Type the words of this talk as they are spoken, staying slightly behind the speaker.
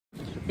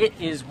It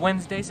is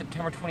Wednesday,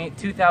 September 28,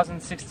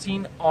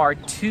 2016, our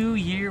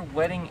 2-year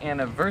wedding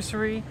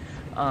anniversary.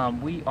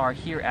 We are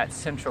here at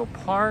Central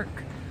Park.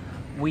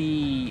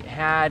 We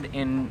had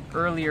an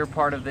earlier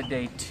part of the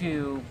day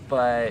too,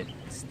 but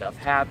stuff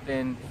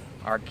happened.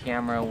 Our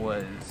camera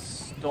was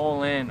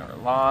stolen or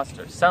lost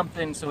or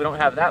something, so we don't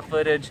have that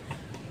footage,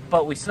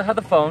 but we still have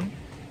the phone.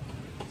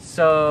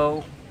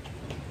 So,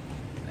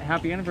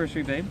 happy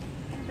anniversary, babe.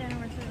 Happy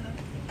anniversary.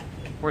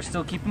 We're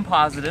still keeping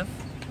positive,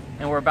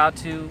 and we're about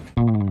to...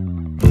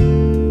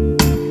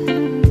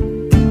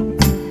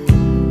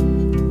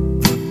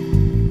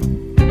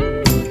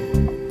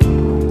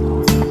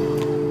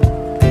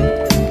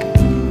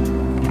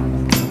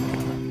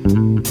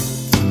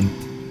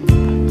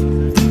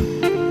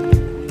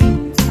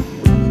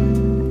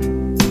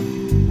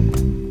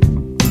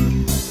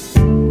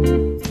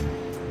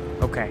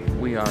 Okay,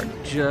 we are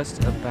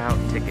just about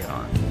to get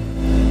on.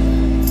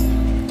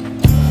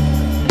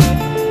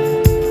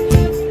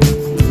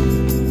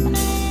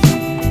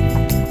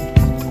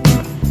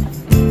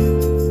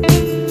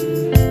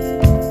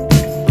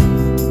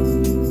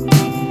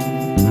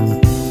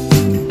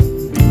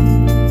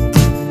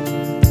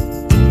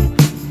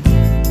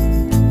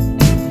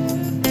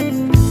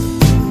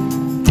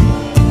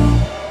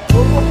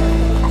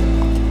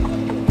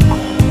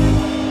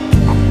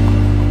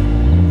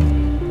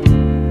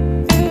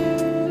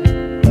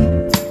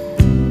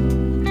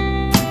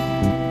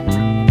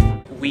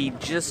 We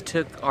just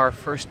took our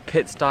first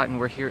pit stop and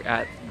we're here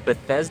at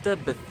Bethesda,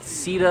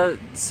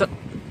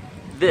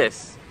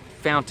 this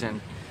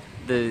fountain,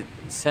 the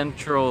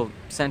central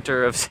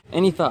center of...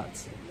 Any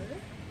thoughts?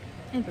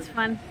 It's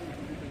fun.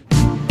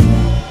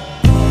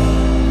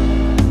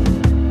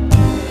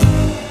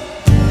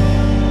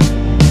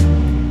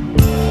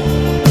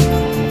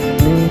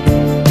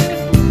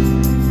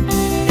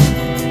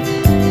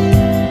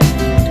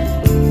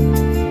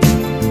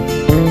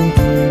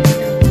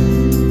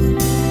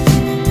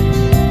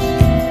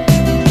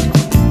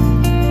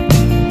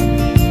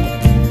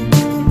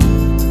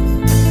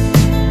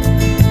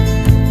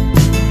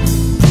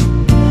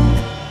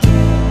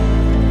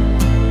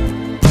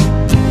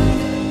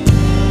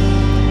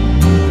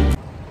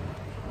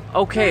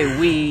 Okay,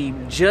 we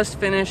just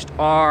finished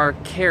our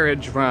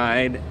carriage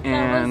ride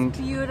and... That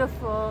was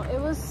beautiful. It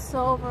was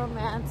so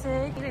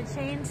romantic. And it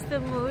changed the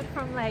mood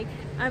from like,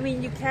 I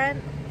mean, you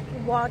can't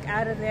walk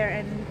out of there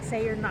and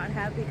say you're not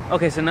happy.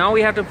 Okay, so now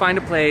we have to find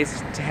a place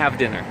to have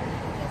dinner.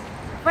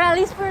 But at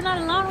least we're not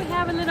alone. We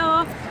have a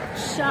little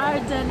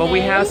Chardonnay. But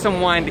we have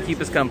some wine to keep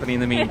us company in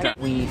the meantime.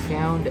 We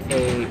found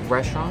a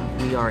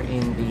restaurant. We are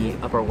in the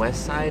Upper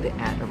West Side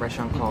at a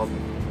restaurant called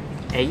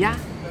Ella.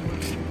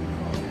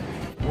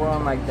 We're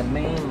on like the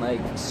main like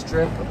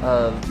strip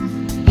of...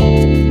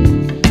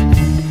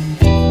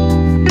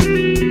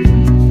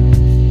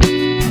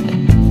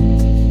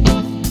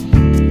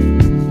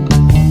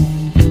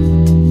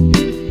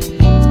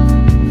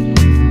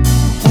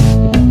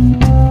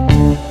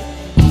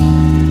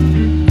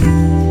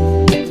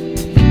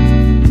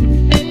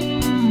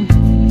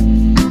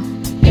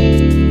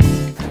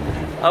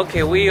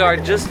 Okay, we are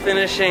just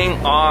finishing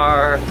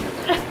our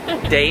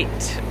date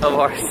of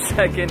our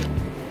 2nd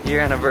year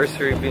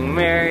anniversary of being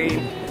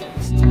married.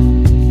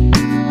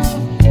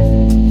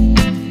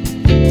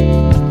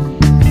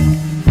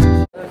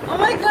 Oh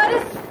my god,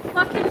 it's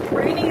fucking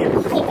raining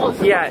and cold.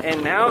 Yeah,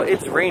 and now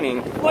it's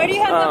raining. Why do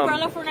you have the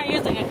umbrella for not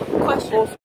using it? Question.